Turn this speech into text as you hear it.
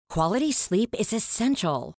Quality sleep is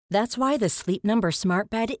essential. That's why the Sleep Number Smart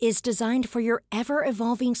Bed is designed for your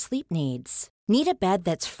ever-evolving sleep needs. Need a bed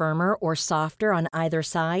that's firmer or softer on either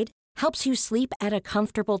side? Helps you sleep at a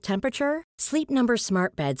comfortable temperature? Sleep Number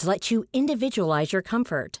Smart Beds let you individualize your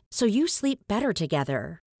comfort, so you sleep better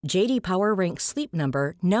together. J.D. Power ranks Sleep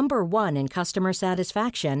Number number 1 in customer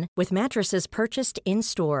satisfaction with mattresses purchased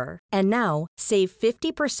in-store. And now, save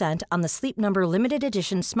 50% on the Sleep Number Limited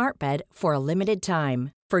Edition Smart Bed for a limited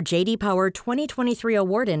time. For J.D. Power 2023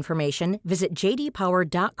 award information, visit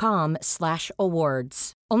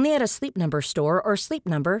jdpower.com/awards. Only at a Sleep Number store or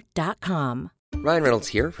sleepnumber.com. Ryan Reynolds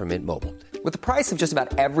here from Mint Mobile. With the price of just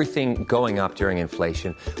about everything going up during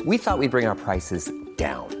inflation, we thought we'd bring our prices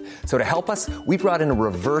down. So to help us, we brought in a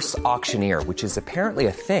reverse auctioneer, which is apparently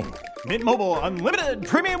a thing. Mint Mobile Unlimited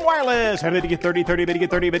Premium Wireless. How to get 30, 30, bit to get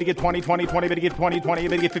 30, bit to get 20, 20, 20, bit to get 20, 20,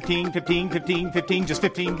 bit to get 15, 15, 15, 15, just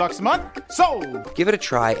 $15 a month? Sold! Give it a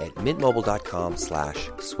try at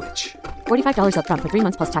mintmobile.com/switch. $45 up front for 3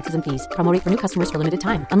 months plus taxes and fees. Promo rate for new customers for limited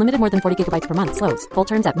time. Unlimited more than 40 gigabytes per month. Slows full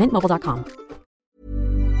terms at mintmobile.com.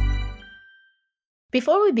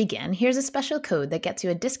 Before we begin, here's a special code that gets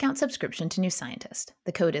you a discount subscription to New Scientist.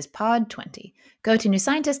 The code is POD20. Go to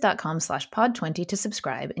newscientist.com/POD20 to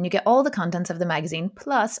subscribe, and you get all the contents of the magazine,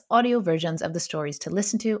 plus audio versions of the stories to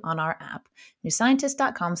listen to on our app.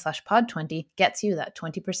 newscientist.com/POD20 gets you that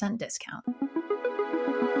 20% discount.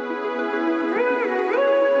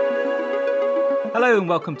 Hello and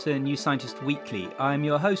welcome to New Scientist Weekly. I'm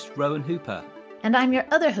your host, Rowan Hooper. And I'm your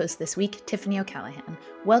other host this week, Tiffany O'Callaghan.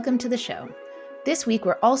 Welcome to the show. This week,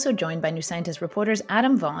 we're also joined by New Scientist reporters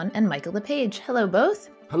Adam Vaughan and Michael LePage. Hello, both.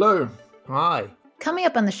 Hello. Hi. Coming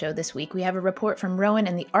up on the show this week, we have a report from Rowan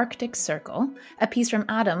in the Arctic Circle, a piece from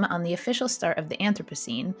Adam on the official start of the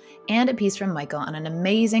Anthropocene, and a piece from Michael on an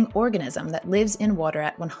amazing organism that lives in water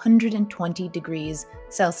at 120 degrees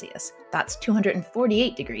Celsius. That's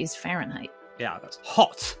 248 degrees Fahrenheit. Yeah, that's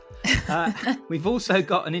hot. We've also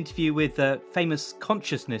got an interview with famous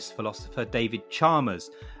consciousness philosopher David Chalmers.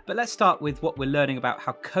 But let's start with what we're learning about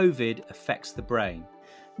how COVID affects the brain.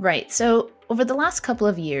 Right. So over the last couple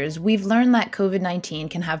of years, we've learned that COVID-19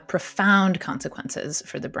 can have profound consequences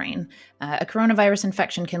for the brain. A coronavirus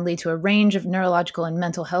infection can lead to a range of neurological and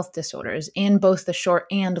mental health disorders in both the short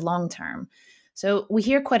and long term. So we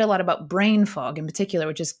hear quite a lot about brain fog in particular,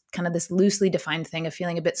 which is kind of this loosely defined thing of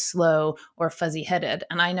feeling a bit slow or fuzzy-headed.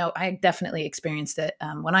 And I know I definitely experienced it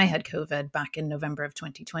when I had COVID back in November of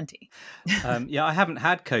 2020. Yeah, I haven't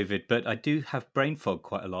had COVID, but I do have brain fog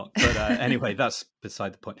quite a lot. But anyway, that's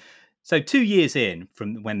beside the point. So 2 years in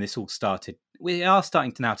from when this all started, we are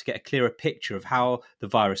starting to now to get a clearer picture of how the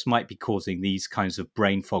virus might be causing these kinds of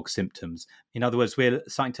brain fog symptoms. In other words, we're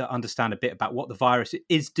starting to understand a bit about what the virus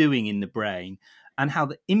is doing in the brain and how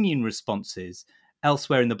the immune responses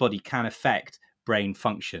elsewhere in the body can affect brain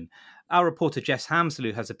function. Our reporter Jess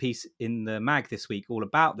Hamsloo has a piece in the mag this week all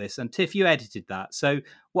about this. And Tiff, you edited that. So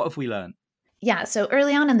what have we learned? Yeah, so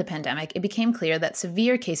early on in the pandemic, it became clear that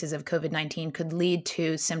severe cases of COVID-19 could lead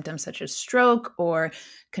to symptoms such as stroke or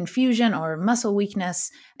confusion or muscle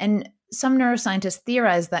weakness. And some neuroscientists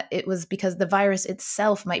theorized that it was because the virus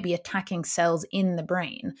itself might be attacking cells in the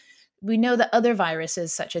brain. We know that other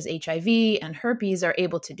viruses such as HIV and herpes are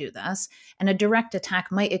able to do this, and a direct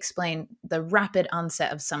attack might explain the rapid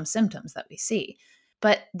onset of some symptoms that we see.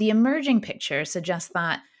 But the emerging picture suggests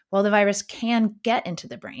that while the virus can get into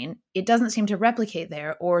the brain, it doesn't seem to replicate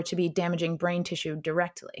there or to be damaging brain tissue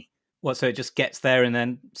directly. What, so it just gets there and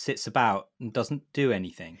then sits about and doesn't do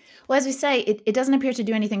anything? Well, as we say, it doesn't appear to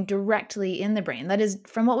do anything directly in the brain. That is,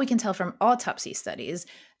 from what we can tell from autopsy studies,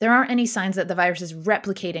 there aren't any signs that the virus is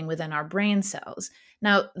replicating within our brain cells.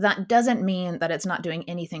 Now, that doesn't mean that it's not doing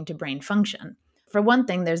anything to brain function. For one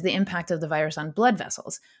thing, there's the impact of the virus on blood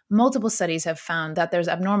vessels. Multiple studies have found that there's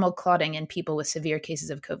abnormal clotting in people with severe cases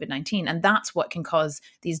of COVID-19, and that's what can cause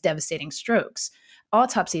these devastating strokes.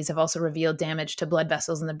 Autopsies have also revealed damage to blood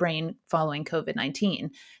vessels in the brain following COVID-19.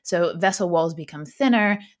 So vessel walls become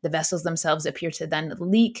thinner, the vessels themselves appear to then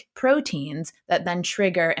leak proteins that then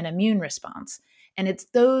trigger an immune response. And it's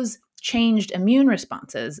those changed immune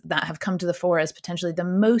responses that have come to the fore as potentially the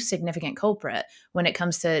most significant culprit when it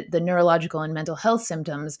comes to the neurological and mental health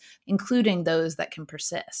symptoms, including those that can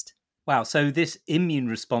persist. Wow, so this immune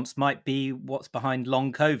response might be what's behind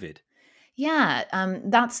long COVID. Yeah,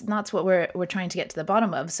 that's what we're trying to get to the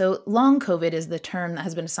bottom of. So long COVID is the term that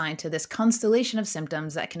has been assigned to this constellation of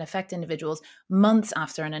symptoms that can affect individuals months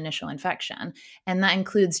after an initial infection. And that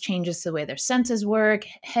includes changes to the way their senses work,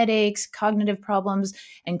 headaches, cognitive problems,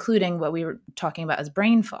 including what we were talking about as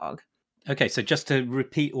brain fog. Okay, so just to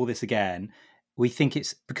repeat all this again, we think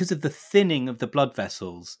it's because of the thinning of the blood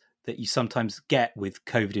vessels that you sometimes get with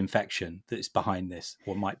COVID infection that is behind this,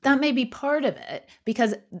 or might be. That may be part of it,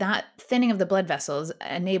 because that thinning of the blood vessels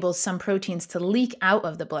enables some proteins to leak out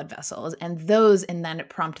of the blood vessels, and those and then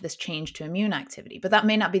prompt this change to immune activity. But that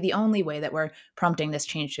may not be the only way that we're prompting this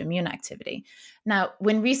change to immune activity. Now,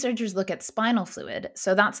 when researchers look at spinal fluid,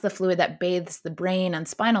 so that's the fluid that bathes the brain and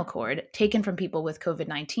spinal cord taken from people with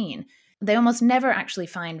COVID-19, they almost never actually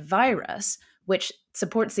find virus, which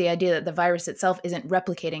supports the idea that the virus itself isn't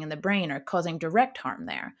replicating in the brain or causing direct harm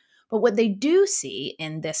there. But what they do see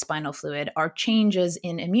in this spinal fluid are changes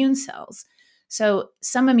in immune cells. So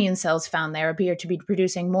some immune cells found there appear to be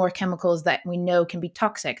producing more chemicals that we know can be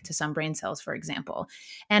toxic to some brain cells, for example.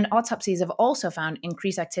 And autopsies have also found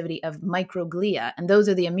increased activity of microglia, and those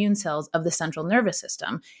are the immune cells of the central nervous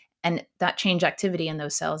system. And that change activity in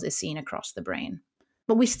those cells is seen across the brain.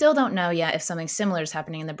 But we still don't know yet if something similar is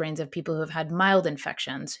happening in the brains of people who have had mild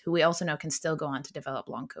infections, who we also know can still go on to develop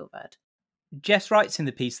long COVID. Jess writes in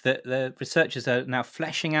the piece that the researchers are now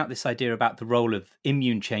fleshing out this idea about the role of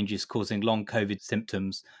immune changes causing long COVID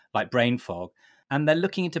symptoms like brain fog. And they're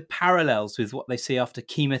looking into parallels with what they see after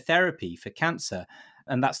chemotherapy for cancer.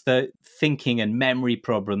 And that's the thinking and memory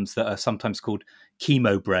problems that are sometimes called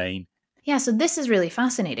chemo brain. Yeah, so this is really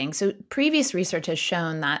fascinating. So previous research has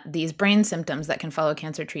shown that these brain symptoms that can follow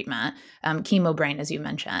cancer treatment, chemo brain, as you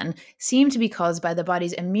mentioned, seem to be caused by the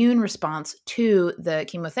body's immune response to the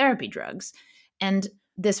chemotherapy drugs. And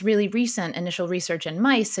this really recent initial research in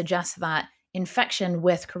mice suggests that infection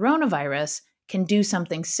with coronavirus can do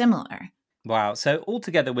something similar. Wow. So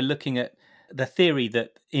altogether, we're looking at the theory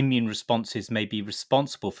that immune responses may be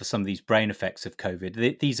responsible for some of these brain effects of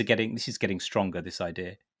COVID. This is getting stronger, this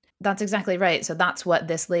idea. That's exactly right. So that's what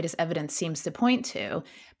this latest evidence seems to point to.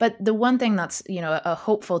 But the one thing that's, a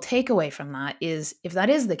hopeful takeaway from that is if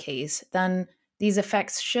that is the case, then these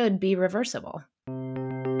effects should be reversible.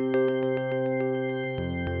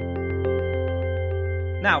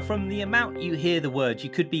 Now, from the amount you hear the word,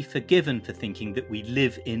 you could be forgiven for thinking that we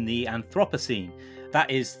live in the Anthropocene.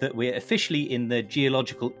 That is, that we're officially in the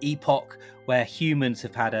geological epoch where humans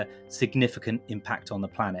have had a significant impact on the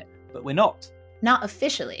planet. But we're not. Not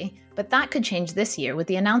officially, but that could change this year with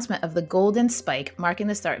the announcement of the golden spike marking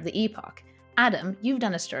the start of the epoch. Adam, you've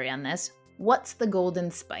done a story on this. What's the golden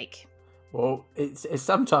spike? Well, it's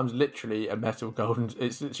sometimes literally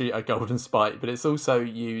it's literally a golden spike, but it's also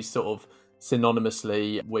used sort of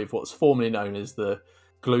synonymously with what's formerly known as the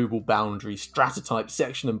Global Boundary Stratotype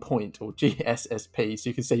Section and Point, or GSSP. So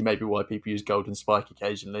you can see maybe why people use golden spike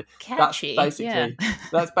occasionally. Catchy,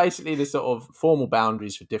 That's basically the sort of formal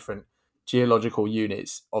boundaries for different geological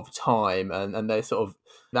units of time, and they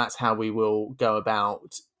that's how we will go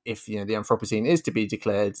about if the Anthropocene is to be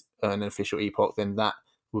declared an official epoch, then that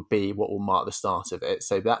would be what will mark the start of it.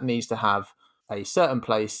 So that needs to have a certain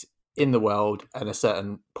place in the world and a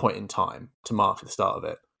certain point in time to mark the start of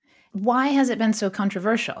it. Why has it been so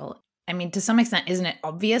controversial? I mean, to some extent, isn't it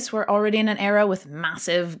obvious we're already in an era with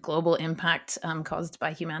massive global impact caused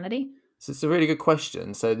by humanity? So it's a really good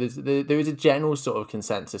question. So there is a general sort of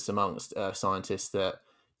consensus amongst scientists that,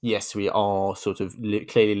 yes, we are sort of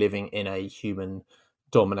clearly living in a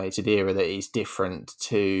human-dominated era that is different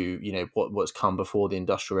to, what's come before the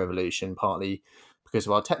Industrial Revolution, partly because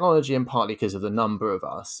of our technology and partly because of the number of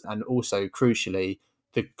us, and also, crucially,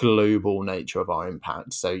 the global nature of our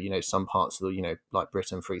impact. So, some parts of the, like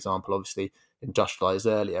Britain, for example, obviously industrialized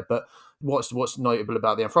earlier, but what's notable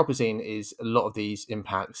about the Anthropocene is a lot of these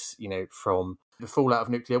impacts, from the fallout of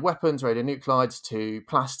nuclear weapons, radionuclides, to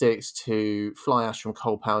plastics, to fly ash from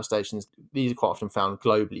coal power stations. These are quite often found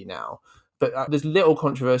globally now. But there's little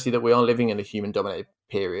controversy that we are living in a human-dominated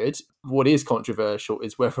period. What is controversial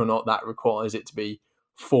is whether or not that requires it to be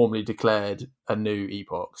formally declared a new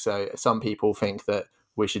epoch. So some people think that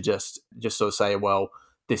we should just sort of say, well,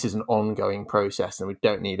 this is an ongoing process and we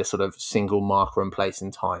don't need a sort of single marker and place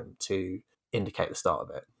in time to indicate the start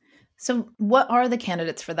of it. So what are the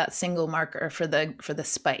candidates for that single marker for the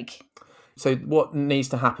spike? So what needs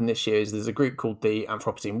to happen this year is there's a group called the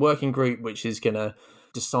Anthropocene Working Group, which is going to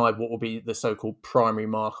decide what will be the so-called primary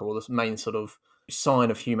marker, or the main sort of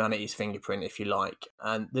sign of humanity's fingerprint, if you like.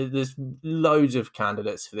 And there's loads of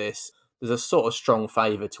candidates for this. There's a sort of strong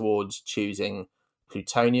favour towards choosing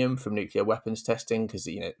plutonium from nuclear weapons testing, because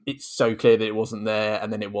it's so clear that it wasn't there,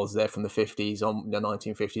 and then it was there from the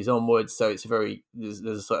 1950s onwards. So it's there's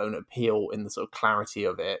a sort of an appeal in the sort of clarity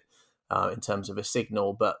of it in terms of a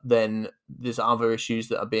signal. But then there's other issues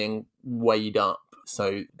that are being weighed up.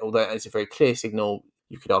 So although it's a very clear signal,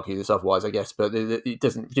 you could argue this otherwise, I guess, but it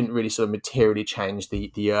didn't really sort of materially change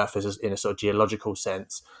the Earth in a sort of geological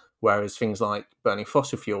sense. whereas things like burning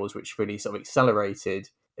fossil fuels, which really sort of accelerated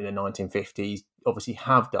in the 1950s, obviously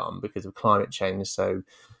have done because of climate change. So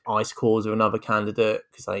ice cores are another candidate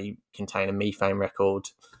because they contain a methane record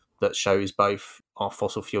that shows both our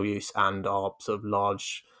fossil fuel use and our sort of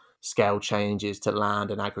large scale changes to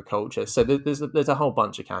land and agriculture. So there's a whole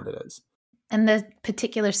bunch of candidates. And the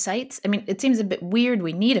particular sites, I mean, it seems a bit weird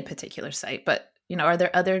we need a particular site, but, you know, are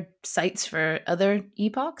there other sites for other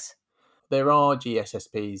epochs? There are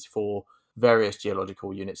GSSPs for various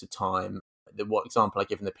geological units of time. What example I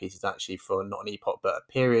give in the piece is actually for not an epoch, but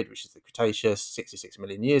a period, which is the Cretaceous, 66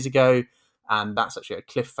 million years ago. And that's actually a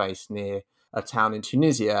cliff face near a town in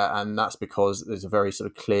Tunisia. And that's because there's a very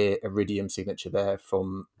sort of clear iridium signature there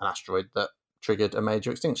from an asteroid that triggered a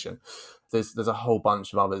major extinction. There's a whole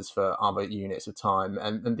bunch of others for other units of time.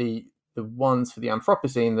 And the ones for the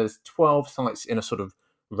Anthropocene, there's 12 sites in a sort of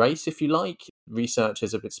race, if you like.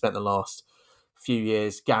 Researchers have spent the last few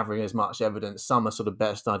years gathering as much evidence. Some are sort of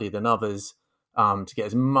better studied than others, to get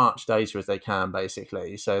as much data as they can,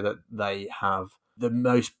 basically, so that they have the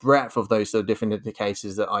most breadth of those sort of different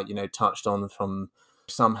indicators that I, touched on. From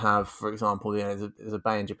some have, for example, there's a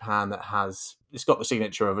bay in Japan that it's got the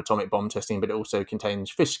signature of atomic bomb testing, but it also contains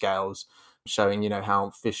fish scales showing,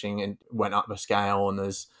 how fishing went up the scale. And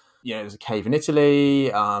there's a cave in Italy,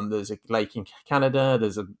 there's a lake in Canada,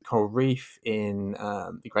 there's a coral reef in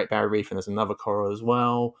the Great Barrier Reef, and there's another coral as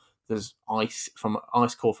well. There's ice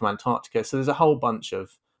core from Antarctica. So there's a whole bunch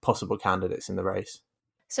of possible candidates in the race.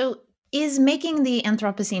 So is making the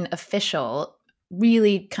Anthropocene official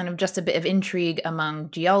really kind of just a bit of intrigue among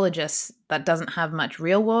geologists that doesn't have much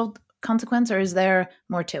real world consequence, or is there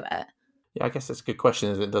more to it? Yeah, I guess that's a good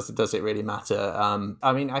question. Does it really matter?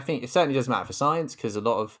 I think it certainly does matter for science, because a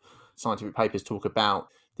lot of scientific papers talk about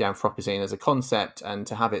the Anthropocene as a concept, and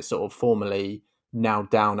to have it sort of formally nailed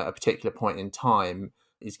down at a particular point in time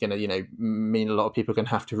is going to, mean a lot of people are going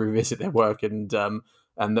to have to revisit their work, and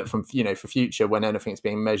that for future, when anything's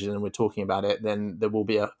being measured and we're talking about it, then there will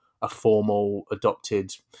be a formal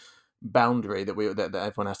adopted boundary that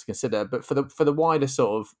everyone has to consider. But for the wider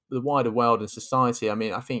sort of the wider world and society,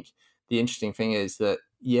 I think the interesting thing is that,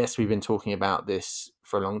 yes, we've been talking about this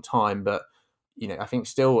for a long time, but I think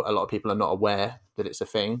still a lot of people are not aware that it's a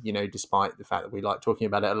thing, despite the fact that we like talking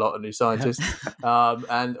about it a lot at New Scientist.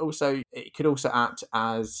 And also, it could also act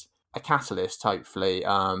as a catalyst, hopefully,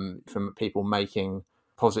 from people making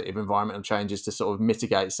positive environmental changes to sort of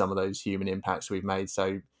mitigate some of those human impacts we've made.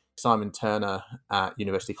 So Simon Turner at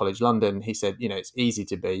University College London, he said, it's easy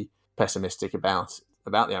to be pessimistic about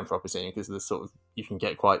the Anthropocene, because the sort of, you can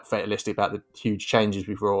get quite fatalistic about the huge changes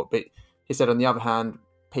we've wrought. But he said, on the other hand,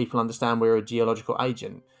 people understand we're a geological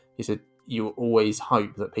agent. He said, you always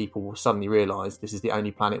hope that people will suddenly realise this is the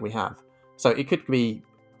only planet we have. So it could be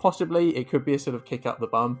a sort of kick up the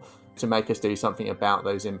bum to make us do something about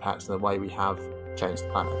those impacts and the way we have changed the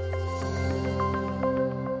planet.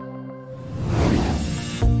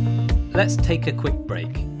 Let's take a quick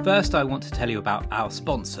break. First, I want to tell you about our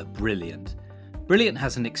sponsor, Brilliant. Brilliant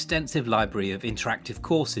has an extensive library of interactive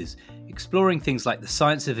courses exploring things like the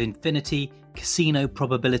science of infinity, casino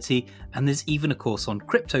probability, and there's even a course on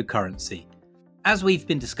cryptocurrency. As we've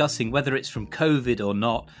been discussing, whether it's from COVID or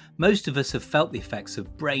not, most of us have felt the effects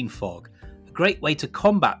of brain fog. A great way to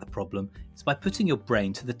combat the problem is by putting your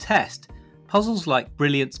brain to the test. Puzzles like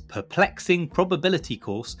Brilliant's perplexing probability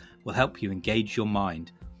course will help you engage your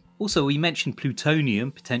mind. Also, we mentioned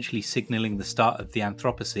plutonium potentially signalling the start of the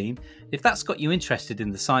Anthropocene. If that's got you interested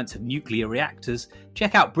in the science of nuclear reactors,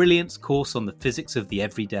 check out Brilliant's course on the physics of the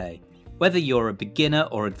everyday. Whether you're a beginner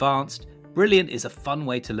or advanced, Brilliant is a fun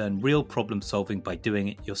way to learn real problem solving by doing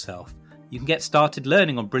it yourself. You can get started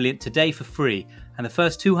learning on Brilliant today for free, and the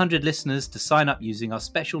first 200 listeners to sign up using our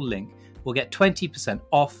special link will get 20%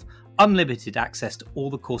 off, unlimited access to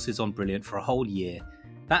all the courses on Brilliant for a whole year.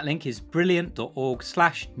 That link is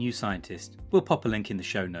brilliant.org/newscientist. We'll pop a link in the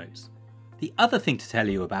show notes. The other thing to tell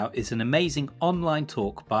you about is an amazing online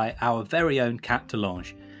talk by our very own Kat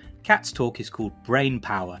DeLange. Kat's talk is called Brain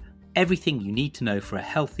Power, everything you need to know for a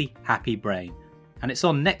healthy, happy brain. And it's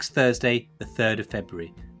on next Thursday, the 3rd of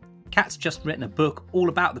February. Kat's just written a book all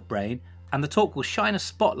about the brain, and the talk will shine a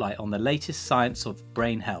spotlight on the latest science of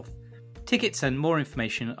brain health. Tickets and more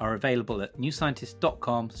information are available at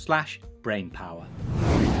newscientist.com/brainpower.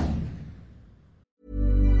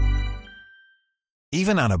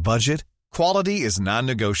 Even on a budget, quality is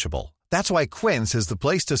non-negotiable. That's why Quince is the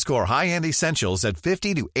place to score high-end essentials at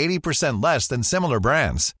 50 to 80% less than similar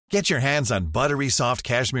brands. Get your hands on buttery soft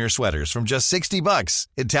cashmere sweaters from just $60,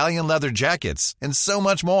 Italian leather jackets, and so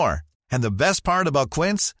much more. And the best part about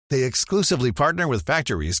Quince, they exclusively partner with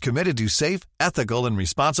factories committed to safe, ethical, and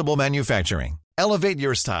responsible manufacturing. Elevate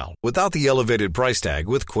your style without the elevated price tag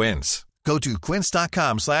with Quince. Go to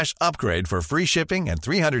quince.com/upgrade for free shipping and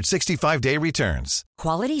 365-day returns.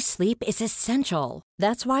 Quality sleep is essential.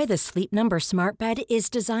 That's why the Sleep Number Smart Bed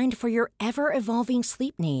is designed for your ever-evolving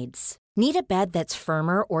sleep needs. Need a bed that's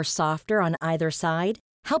firmer or softer on either side?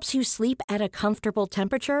 Helps you sleep at a comfortable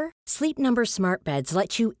temperature? Sleep Number Smart Beds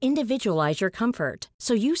let you individualize your comfort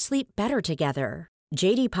so you sleep better together.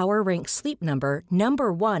 J.D. Power ranks Sleep Number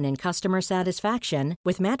number 1 in customer satisfaction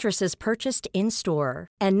with mattresses purchased in-store.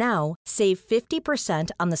 And now, save 50%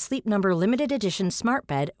 on the Sleep Number Limited Edition Smart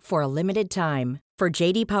Bed for a limited time. For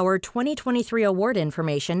J.D. Power 2023 award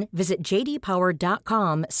information, visit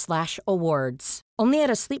jdpower.com/awards. Only at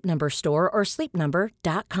a Sleep Number store or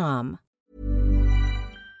sleepnumber.com.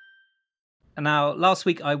 Now, last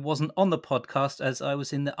week I wasn't on the podcast as I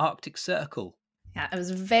was in the Arctic Circle. Yeah, I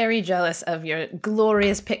was very jealous of your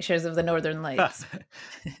glorious pictures of the Northern Lights.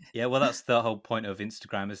 Yeah, well, that's the whole point of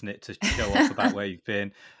Instagram, isn't it? To show off about where you've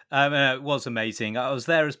been. It was amazing. I was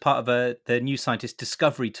there as part of the New Scientist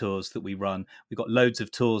Discovery tours that we run. We've got loads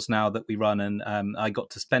of tours now that we run, and I got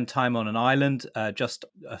to spend time on an island, just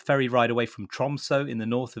a ferry ride away from Tromsø in the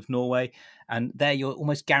north of Norway. And there you're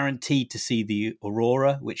almost guaranteed to see the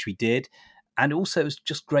aurora, which we did. And also it was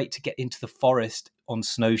just great to get into the forest on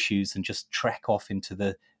snowshoes and just trek off into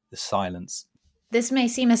the silence. This may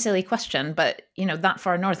seem a silly question, but, that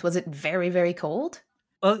far north, was it very, very cold?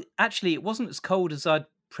 Well, actually, it wasn't as cold as I'd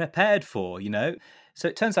prepared for, So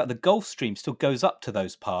it turns out the Gulf Stream still goes up to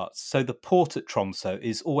those parts. So the port at Tromsø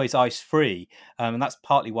is always ice-free. And that's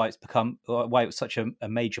partly why why it was such a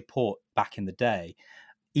major port back in the day,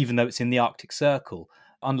 even though it's in the Arctic Circle.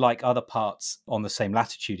 Unlike other parts on the same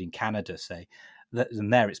latitude in Canada, say,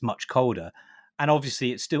 and there it's much colder. And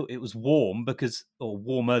obviously it was warm or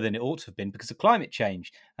warmer than it ought to have been because of climate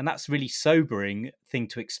change. And that's a really sobering thing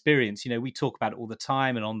to experience. We talk about it all the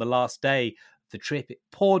time. And on the last day of the trip, it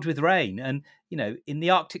poured with rain. And, in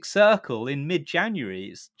the Arctic Circle in mid-January,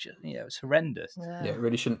 it's just, it's horrendous. Yeah, it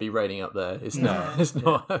really shouldn't be raining up there. It's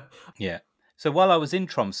not. Yeah. So while I was in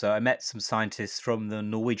Tromsø, I met some scientists from the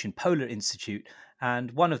Norwegian Polar Institute.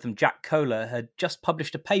 And one of them, Jack Kohler, had just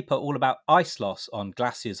published a paper all about ice loss on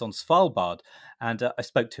glaciers on Svalbard. And I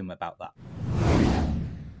spoke to him about that.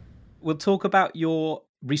 We'll talk about your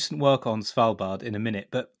recent work on Svalbard in a minute.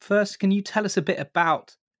 But first, can you tell us a bit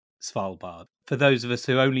about Svalbard, for those of us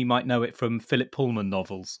who only might know it from Philip Pullman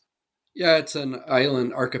novels? Yeah, it's an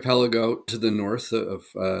island archipelago to the north of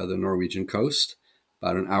the Norwegian coast,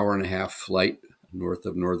 about an hour and a half flight north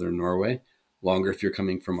of northern Norway, longer if you're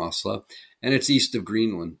coming from Oslo. And it's east of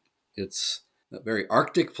Greenland. It's a very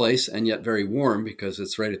Arctic place and yet very warm because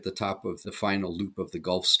it's right at the top of the final loop of the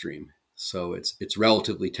Gulf Stream. So it's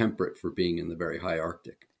relatively temperate for being in the very high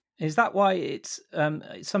Arctic. Is that why it's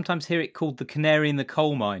sometimes hear it called the canary in the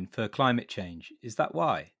coal mine for climate change? Is that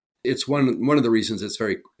why? It's one of the reasons it's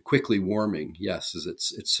very quickly warming. Yes, is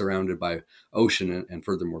it's surrounded by ocean and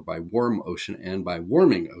furthermore by warm ocean and by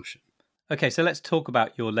warming ocean. Okay, so let's talk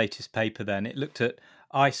about your latest paper then. It looked at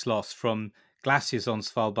ice loss from glaciers on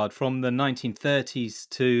Svalbard from the 1930s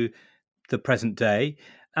to the present day,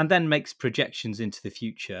 and then makes projections into the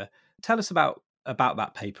future. Tell us about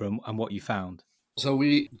that paper and what you found. So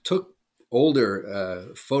we took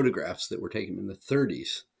older photographs that were taken in the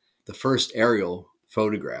 30s, the first aerial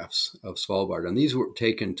photographs of Svalbard, and these were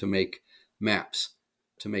taken to make maps,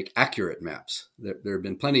 to make accurate maps. There have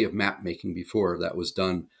been plenty of map making before that was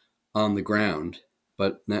done on the ground,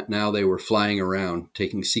 but now they were flying around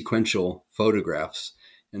taking sequential photographs.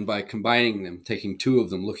 And by combining them, taking two of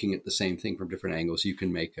them, looking at the same thing from different angles, you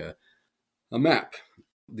can make a map.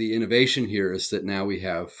 The innovation here is that now we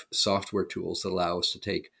have software tools that allow us to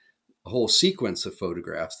take a whole sequence of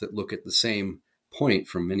photographs that look at the same point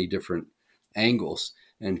from many different angles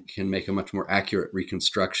and can make a much more accurate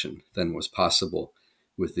reconstruction than was possible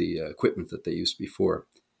with the equipment that they used before.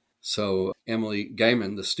 So Emily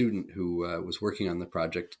Gaiman, the student who was working on the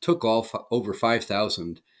project, took over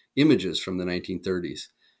 5,000 images from the 1930s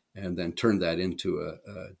and then turned that into a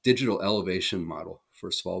digital elevation model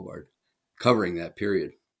for Svalbard, covering that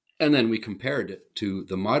period. And then we compared it to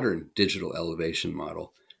the modern digital elevation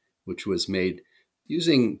model, which was made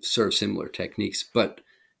using sort of similar techniques, but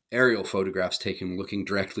aerial photographs taken looking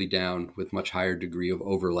directly down with much higher degree of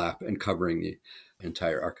overlap and covering the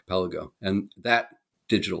entire archipelago. And that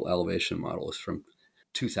digital elevation model is from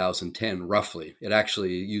 2010, roughly. It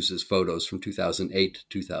actually uses photos from 2008 to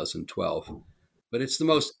 2012. But it's the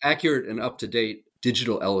most accurate and up-to-date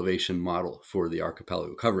digital elevation model for the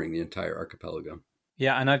archipelago, covering the entire archipelago.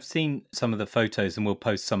 Yeah, and I've seen some of the photos, and we'll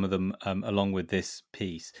post some of them along with this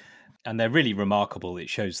piece, and they're really remarkable. It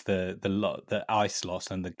shows the ice loss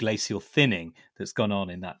and the glacial thinning that's gone on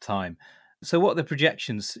in that time. So, what are the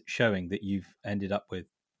projections showing that you've ended up with?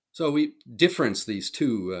 So we difference these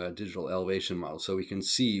two digital elevation models, so we can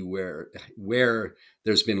see where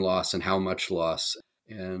there's been loss and how much loss.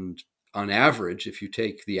 And on average, if you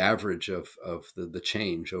take the average of the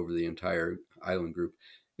change over the entire island group,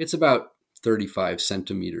 it's about 35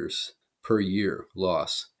 centimeters per year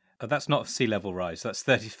loss. That's not sea level rise. That's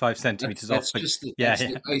 35 centimeters that's off. Just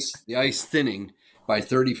the ice thinning by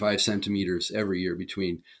 35 centimeters every year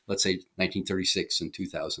between, let's say, 1936 and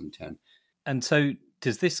 2010. And so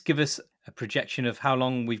does this give us a projection of how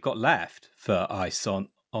long we've got left for ice on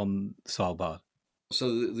Svalbard? So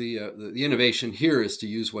the innovation here is to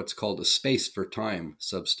use what's called a space for time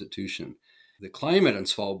substitution. The climate on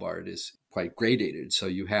Svalbard is quite gradated. So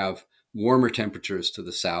you have warmer temperatures to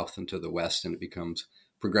the south and to the west, and it becomes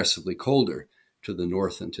progressively colder to the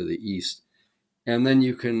north and to the east. And then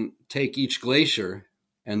you can take each glacier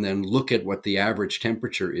and then look at what the average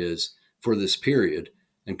temperature is for this period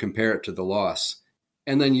and compare it to the loss,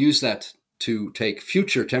 and then use that to take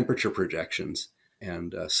future temperature projections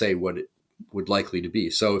and say what it would likely to be.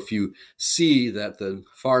 So if you see that the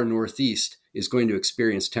far northeast is going to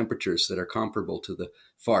experience temperatures that are comparable to the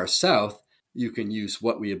far south, you can use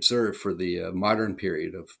what we observe for the modern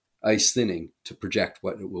period of ice thinning to project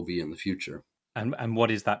what it will be in the future. And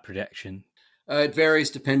what is that projection? It varies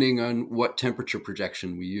depending on what temperature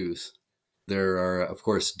projection we use. There are, of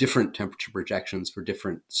course, different temperature projections for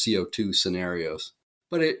different CO2 scenarios,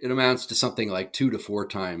 but it amounts to something like 2 to 4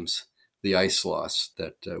 times the ice loss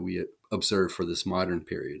that we observe for this modern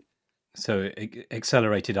period. So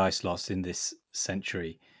accelerated ice loss in this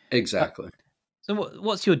century. Exactly. So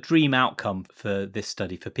what's your dream outcome for this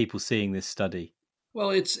study, for people seeing this study? Well,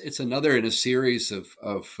 it's another in a series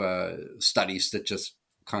of studies that just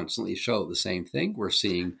constantly show the same thing. We're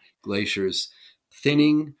seeing glaciers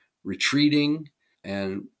thinning, retreating,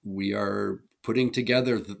 and we are putting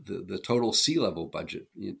together the total sea level budget.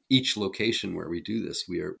 In each location where we do this,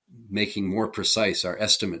 we are making more precise our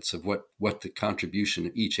estimates of what the contribution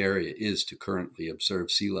of each area is to currently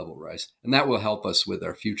observed sea level rise. And that will help us with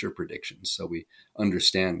our future predictions so we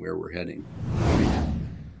understand where we're heading.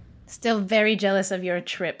 Still very jealous of your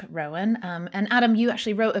trip, Rowan. And Adam, you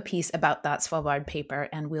actually wrote a piece about that Svalbard paper,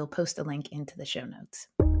 and we'll post a link into the show notes.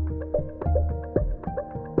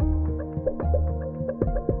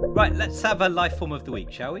 Right, let's have a life form of the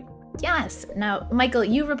week, shall we? Yes. Now, Michael,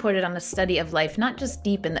 you reported on a study of life not just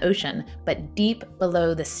deep in the ocean, but deep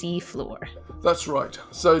below the sea floor. That's right.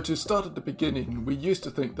 So to start at the beginning, we used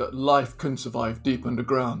to think that life couldn't survive deep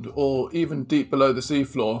underground or even deep below the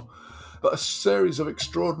seafloor. But a series of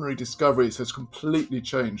extraordinary discoveries has completely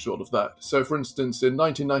changed all of that. So for instance, in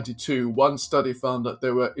 1992, one study found that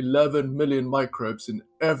there were 11 million microbes in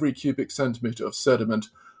every cubic centimetre of sediment,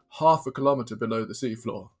 half a kilometre below the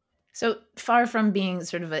seafloor. So far from being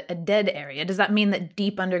sort of a dead area, does that mean that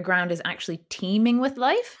deep underground is actually teeming with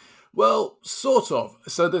life? Well, sort of.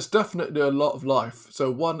 So there's definitely a lot of life. So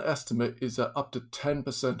one estimate is that up to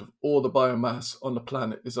 10% of all the biomass on the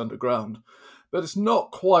planet is underground. But it's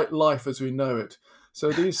not quite life as we know it.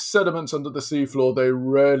 So these sediments under the seafloor, they're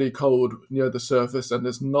really cold near the surface and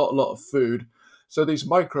there's not a lot of food. So these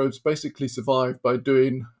microbes basically survive by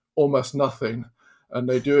doing almost nothing. And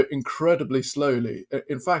they do it incredibly slowly.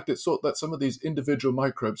 In fact, it's thought that some of these individual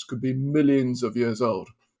microbes could be millions of years old.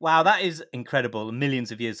 Wow, that is incredible, millions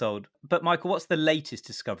of years old. But Michael, what's the latest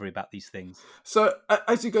discovery about these things? So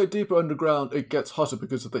as you go deeper underground, it gets hotter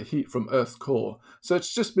because of the heat from Earth's core. So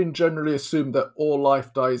it's just been generally assumed that all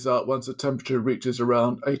life dies out once the temperature reaches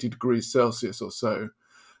around 80 degrees Celsius or so.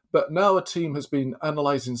 But now a team has been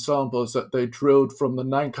analysing samples that they drilled from the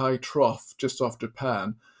Nankai Trough just off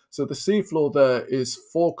Japan. So the seafloor there is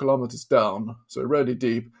 4 kilometres down, so really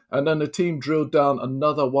deep. And then the team drilled down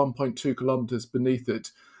another 1.2 kilometres beneath it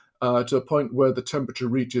to a point where the temperature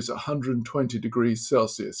reaches 120 degrees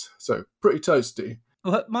Celsius. So pretty toasty.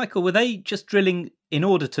 Well, Michael, were they just drilling in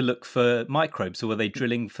order to look for microbes, or were they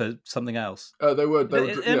drilling for something else? They were.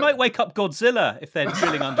 It might wake up Godzilla if they're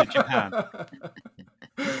drilling under Japan.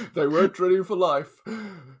 They were drilling for life.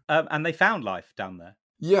 And they found life down there.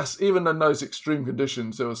 Yes, even in those extreme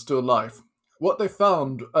conditions, there was still life. What they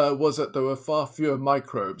found was that there were far fewer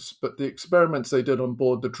microbes, but the experiments they did on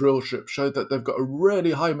board the drill ship showed that they've got a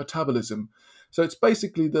really high metabolism. So it's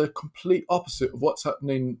basically the complete opposite of what's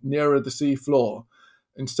happening nearer the sea floor.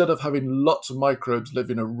 Instead of having lots of microbes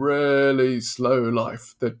living a really slow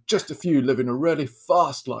life, there are just a few living a really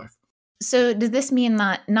fast life. So does this mean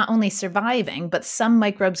that not only surviving, but some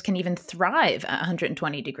microbes can even thrive at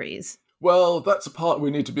 120 degrees? Well, that's a part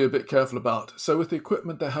we need to be a bit careful about. So with the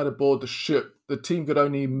equipment they had aboard the ship, the team could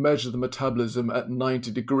only measure the metabolism at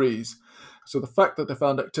 90 degrees. So the fact that they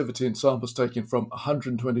found activity in samples taken from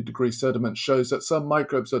 120 degree sediment shows that some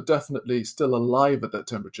microbes are definitely still alive at that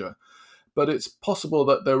temperature. But it's possible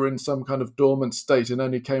that they were in some kind of dormant state and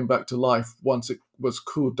only came back to life once it was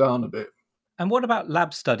cooled down a bit. And what about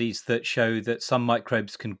lab studies that show that some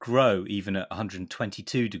microbes can grow even at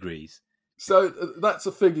 122 degrees? So that's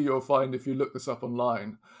a figure you'll find if you look this up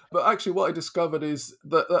online. But actually what I discovered is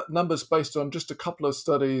that that number's based on just a couple of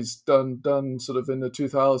studies done sort of in the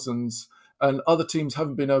 2000s, and other teams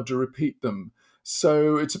haven't been able to repeat them.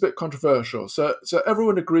 So it's a bit controversial. So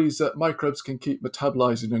everyone agrees that microbes can keep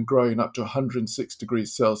metabolizing and growing up to 106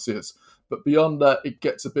 degrees Celsius. But beyond that, it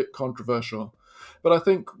gets a bit controversial. But I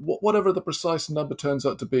think whatever the precise number turns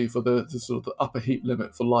out to be for the sort of the upper heat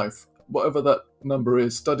limit for life, whatever that number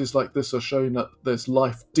is, studies like this are showing that there's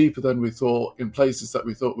life deeper than we thought in places that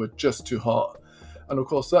we thought were just too hot. And of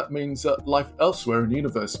course, that means that life elsewhere in the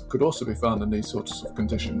universe could also be found in these sorts of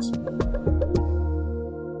conditions.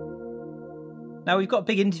 Now, we've got a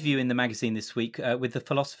big interview in the magazine this week with the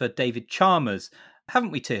philosopher David Chalmers,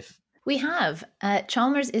 haven't we, Tiff? We have.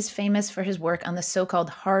 Chalmers is famous for his work on the so-called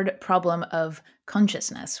hard problem of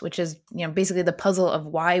consciousness, which is, basically the puzzle of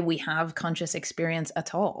why we have conscious experience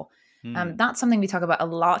at all. That's something we talk about a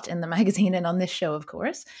lot in the magazine and on this show, of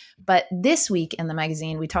course. But this week in the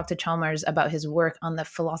magazine, we talked to Chalmers about his work on the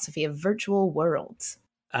philosophy of virtual worlds.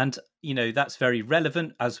 And, that's very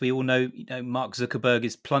relevant. As we all know, Mark Zuckerberg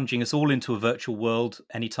is plunging us all into a virtual world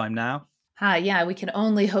anytime now. Yeah, we can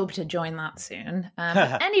only hope to join that soon.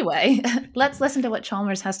 Anyway, let's listen to what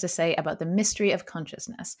Chalmers has to say about the mystery of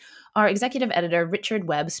consciousness. Our executive editor, Richard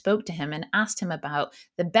Webb, spoke to him and asked him about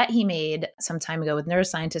the bet he made some time ago with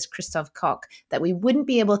neuroscientist Christoph Koch that we wouldn't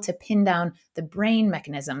be able to pin down the brain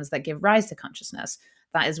mechanisms that give rise to consciousness.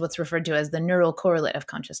 That is what's referred to as the neural correlate of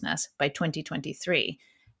consciousness by 2023.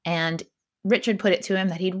 And Richard put it to him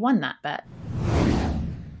that he'd won that bet.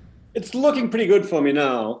 It's looking pretty good for me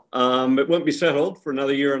now. It won't be settled for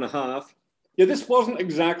another year and a half. Yeah, this wasn't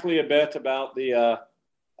exactly a bet about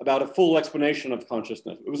a full explanation of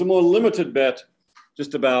consciousness. It was a more limited bet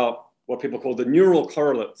just about what people call the neural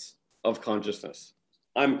correlates of consciousness.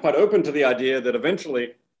 I'm quite open to the idea that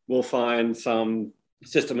eventually we'll find some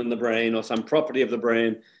system in the brain or some property of the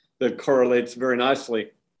brain that correlates very nicely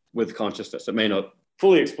with consciousness. It may not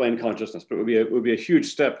fully explain consciousness, but it would be a huge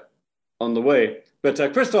step on the way.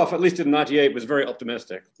 But Christoph, at least in 98, was very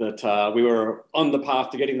optimistic that we were on the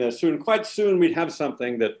path to getting there soon. Quite soon, we'd have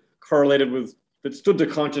something that correlated with, that stood to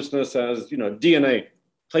consciousness as, DNA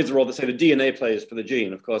plays the role that, say, the DNA plays for the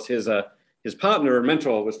gene. Of course, his partner and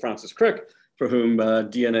mentor was Francis Crick, for whom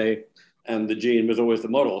DNA and the gene was always the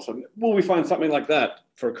model. So will we find something like that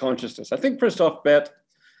for consciousness? I think Christoph bet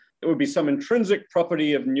it would be some intrinsic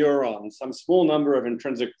property of neurons, some small number of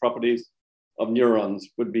intrinsic properties of neurons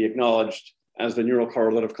would be acknowledged as the neural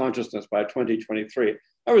correlate of consciousness by 2023.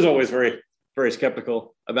 I was always very, very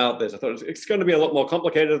skeptical about this. I thought it's going to be a lot more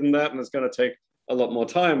complicated than that, and it's going to take a lot more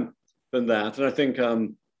time than that. And I think,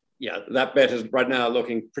 that bet is right now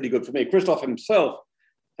looking pretty good for me. Christoph himself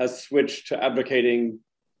has switched to advocating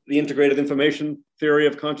the integrated information theory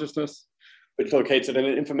of consciousness, which locates it in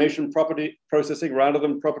information property processing rather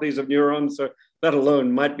than properties of neurons. So that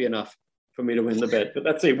alone might be enough for me to win the bet. But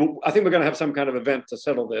let's see. I think we're going to have some kind of event to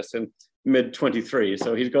settle this in mid-23.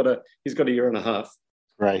 So he's got a year and a half.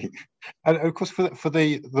 Right. And of course, for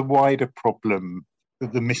the wider problem,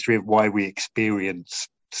 the mystery of why we experience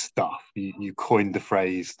stuff, you coined the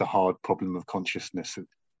phrase, the hard problem of consciousness.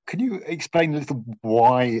 Can you explain a little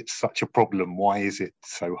why it's such a problem? Why is it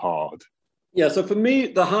so hard? Yeah, so for me,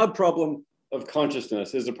 the hard problem of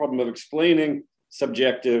consciousness is the problem of explaining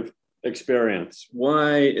subjective experience.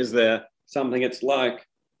 Why is there something it's like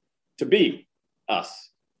to be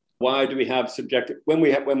us? Why do we have subjective, when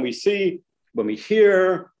we see, when we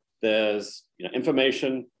hear, there's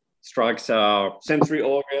information strikes our sensory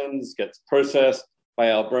organs, gets processed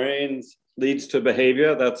by our brains, leads to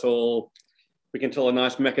behavior. That's all. We can tell a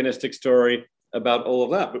nice mechanistic story about all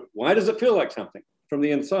of that. But why does it feel like something from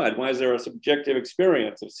the inside? Why is there a subjective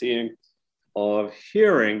experience of seeing, of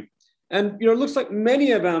hearing? And it looks like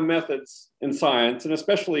many of our methods in science, and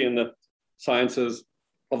especially in the sciences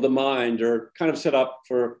of the mind, are kind of set up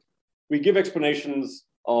for, we give explanations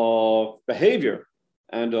of behavior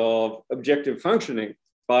and of objective functioning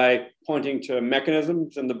by pointing to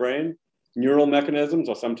mechanisms in the brain, neural mechanisms,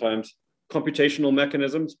 or sometimes computational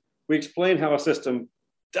mechanisms. We explain how a system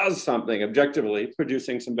does something objectively,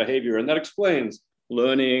 producing some behavior, and that explains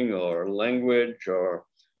learning or language or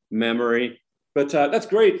memory. But that's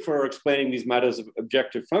great for explaining these matters of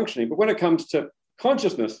objective functioning. But when it comes to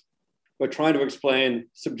consciousness, we're trying to explain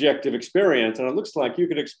subjective experience. And it looks like you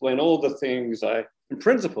could explain all the things in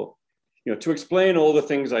principle, to explain all the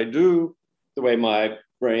things I do, the way my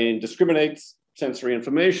brain discriminates sensory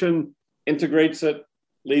information, integrates it,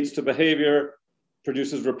 leads to behavior,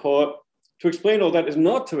 produces report. To explain all that is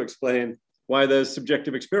not to explain why there's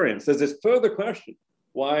subjective experience. There's this further question.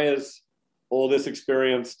 Why is all this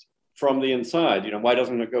experienced from the inside? Why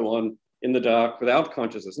doesn't it go on in the dark without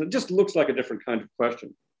consciousness? And it just looks like a different kind of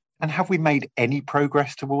question. And have we made any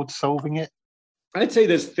progress towards solving it? I'd say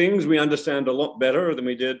there's things we understand a lot better than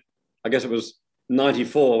we did. I guess it was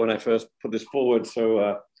 94 when I first put this forward.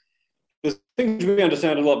 So there's things we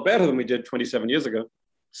understand a lot better than we did 27 years ago.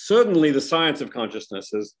 Certainly the science of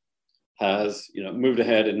consciousness has moved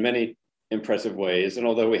ahead in many impressive ways. And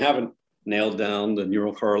although we haven't nailed down the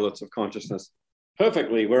neural correlates of consciousness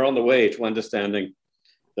perfectly, we're on the way to understanding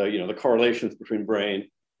the correlations between brain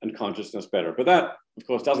and consciousness better. But that, of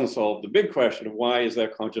course, doesn't solve the big question of why is there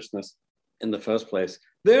consciousness in the first place.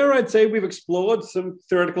 There, I'd say we've explored some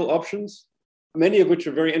theoretical options, many of which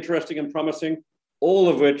are very interesting and promising, all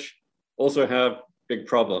of which also have big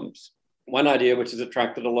problems. One idea which has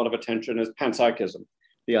attracted a lot of attention is panpsychism,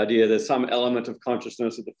 the idea there's some element of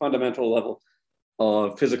consciousness at the fundamental level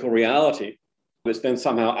of physical reality, which then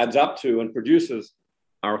somehow adds up to and produces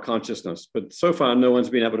our consciousness. But so far, no one's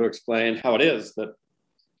been able to explain how it is that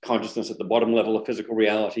consciousness at the bottom level of physical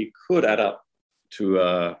reality could add up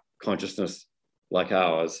to consciousness like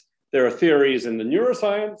ours. There are theories in the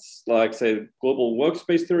neuroscience, like, say, global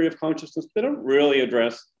workspace theory of consciousness. They don't really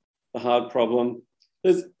address the hard problem.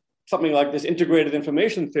 There's something like this integrated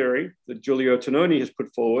information theory that Giulio Tononi has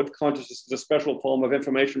put forward. Consciousness is a special form of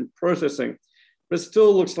information processing. But it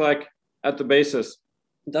still looks like, at the basis,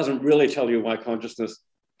 it doesn't really tell you why consciousness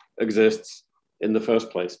exists in the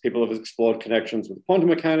first place. People have explored connections with quantum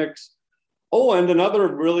mechanics. Oh, and another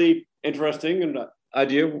really interesting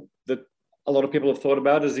idea that a lot of people have thought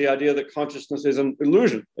about is the idea that consciousness is an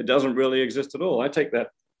illusion. It doesn't really exist at all. I take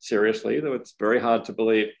that seriously, though it's very hard to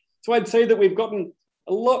believe. So I'd say that we've gotten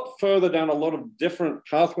a lot further down a lot of different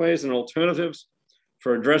pathways and alternatives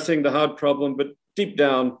for addressing the hard problem, but deep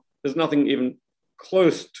down, there's nothing even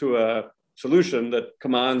close to a solution that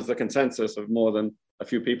commands the consensus of more than a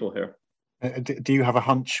few people here. Do you have a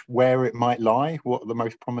hunch where it might lie, what the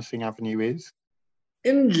most promising avenue is?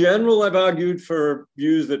 In general, I've argued for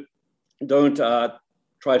views that don't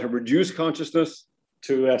try to reduce consciousness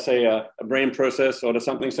to, say, a brain process or to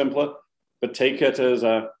something simpler, but take it as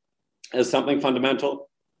something fundamental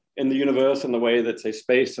in the universe in the way that, say,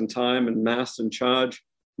 space and time and mass and charge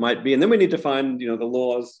might be. And then we need to find, the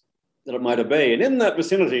laws that it might obey. And in that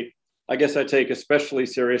vicinity, I guess I take especially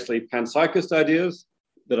seriously panpsychist ideas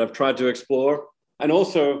that I've tried to explore, and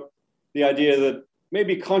also the idea that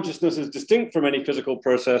maybe consciousness is distinct from any physical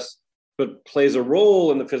process, but plays a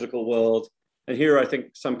role in the physical world. And here I think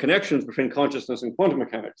some connections between consciousness and quantum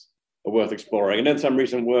mechanics are worth exploring. And in some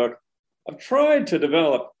recent work, I've tried to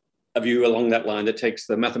develop a view along that line that takes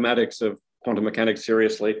the mathematics of quantum mechanics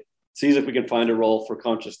seriously, sees if we can find a role for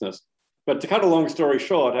consciousness. But to cut a long story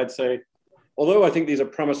short, I'd say, although I think these are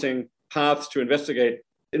promising paths to investigate,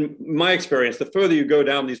 in my experience, the further you go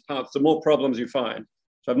down these paths, the more problems you find.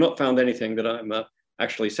 So I've not found anything that I'm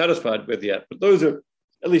actually satisfied with yet, but those are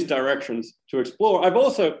at least directions to explore. I've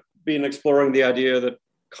also been exploring the idea that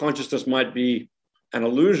consciousness might be an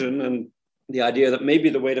illusion, and the idea that maybe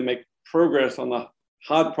the way to make progress on the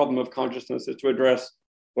hard problem of consciousness is to address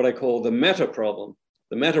what I call the meta problem.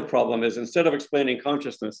 The meta problem is, instead of explaining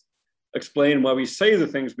consciousness, explain why we say the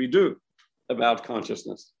things we do about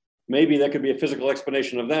consciousness. Maybe there could be a physical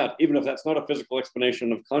explanation of that, even if that's not a physical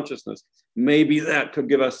explanation of consciousness. Maybe that could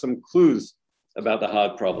give us some clues about the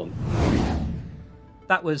hard problem.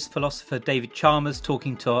 That was philosopher David Chalmers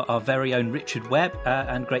talking to our very own Richard Webb,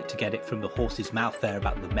 and great to get it from the horse's mouth there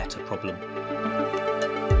about the meta problem.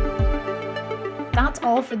 That's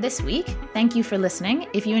all for this week. Thank you for listening.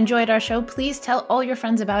 If you enjoyed our show, please tell all your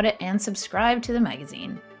friends about it and subscribe to the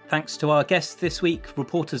magazine. Thanks to our guests this week,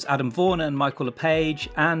 reporters Adam Vaughan and Michael LePage,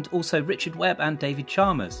 and also Richard Webb and David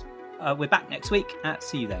Chalmers. We're back next week.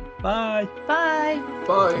 See you then. Bye. Bye.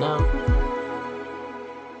 Bye. No.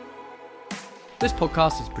 This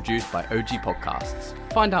podcast is produced by OG Podcasts.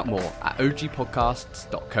 Find out more at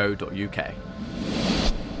ogpodcasts.co.uk.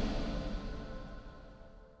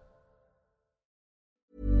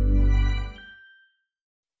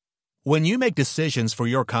 When you make decisions for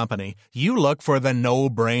your company, you look for the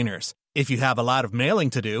no-brainers. If you have a lot of mailing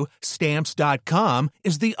to do, Stamps.com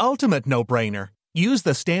is the ultimate no-brainer. Use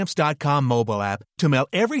the Stamps.com mobile app to mail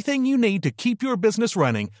everything you need to keep your business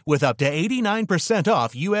running with up to 89%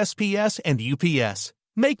 off USPS and UPS.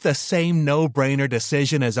 Make the same no-brainer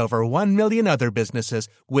decision as over 1 million other businesses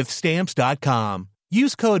with Stamps.com.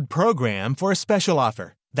 Use code PROGRAM for a special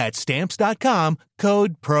offer. That's Stamps.com,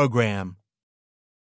 code PROGRAM.